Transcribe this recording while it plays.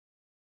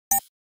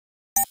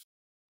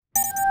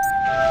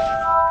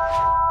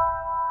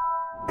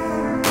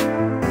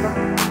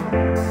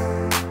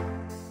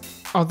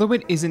Although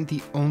it isn't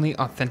the only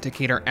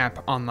authenticator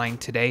app online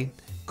today,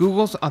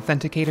 Google's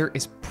Authenticator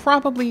is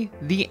probably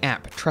the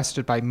app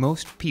trusted by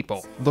most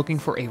people looking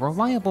for a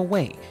reliable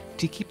way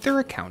to keep their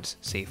accounts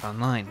safe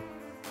online.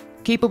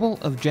 Capable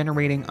of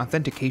generating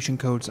authentication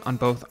codes on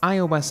both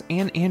iOS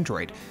and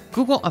Android,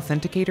 Google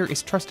Authenticator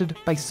is trusted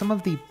by some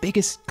of the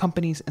biggest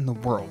companies in the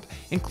world,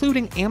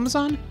 including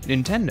Amazon,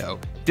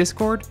 Nintendo,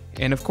 Discord,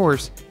 and of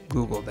course,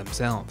 Google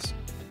themselves.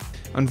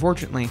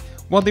 Unfortunately,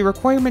 while the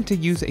requirement to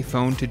use a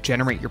phone to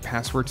generate your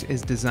passwords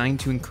is designed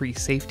to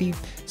increase safety,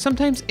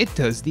 sometimes it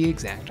does the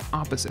exact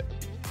opposite.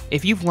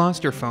 If you've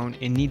lost your phone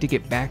and need to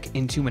get back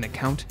into an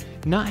account,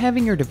 not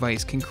having your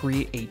device can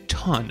create a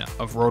ton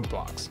of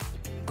roadblocks.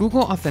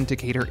 Google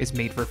Authenticator is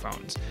made for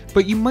phones,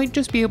 but you might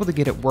just be able to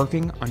get it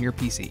working on your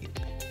PC.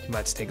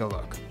 Let's take a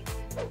look.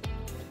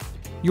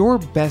 Your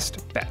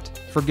best bet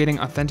for getting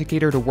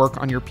Authenticator to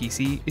work on your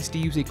PC is to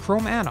use a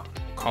Chrome add-on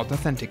called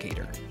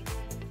Authenticator.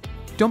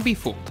 Don't be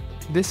fooled.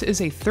 This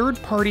is a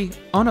third-party,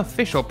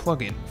 unofficial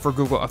plugin for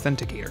Google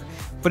Authenticator,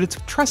 but it's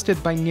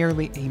trusted by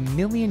nearly 1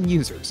 million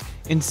users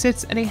and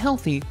sits at a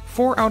healthy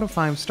 4 out of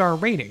 5 star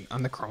rating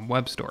on the Chrome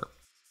Web Store.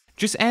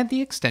 Just add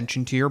the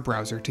extension to your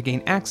browser to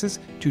gain access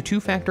to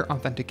two-factor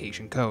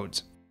authentication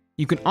codes.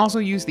 You can also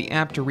use the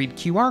app to read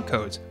QR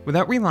codes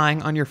without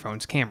relying on your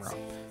phone's camera.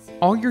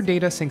 All your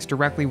data syncs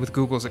directly with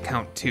Google's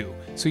account too,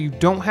 so you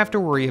don't have to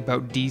worry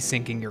about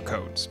desyncing your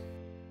codes.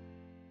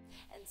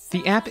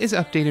 The app is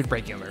updated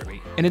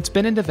regularly, and it's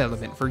been in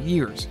development for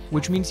years,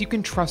 which means you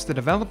can trust the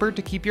developer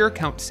to keep your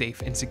account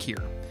safe and secure.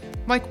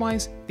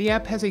 Likewise, the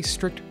app has a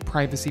strict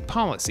privacy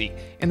policy,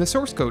 and the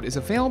source code is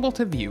available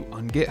to view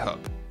on GitHub.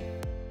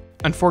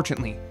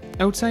 Unfortunately,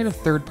 outside of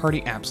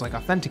third-party apps like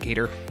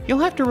Authenticator, you'll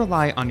have to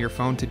rely on your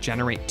phone to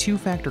generate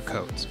two-factor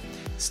codes.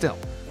 Still,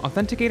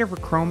 Authenticator for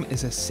Chrome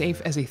is as safe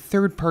as a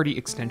third-party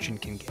extension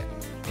can get,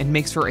 and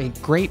makes for a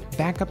great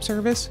backup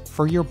service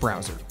for your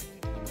browser.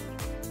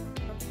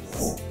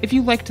 If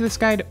you liked this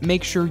guide,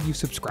 make sure you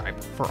subscribe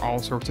for all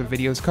sorts of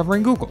videos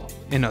covering Google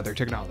and other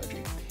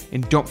technology.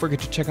 And don't forget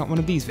to check out one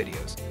of these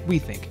videos we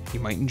think you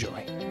might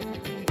enjoy.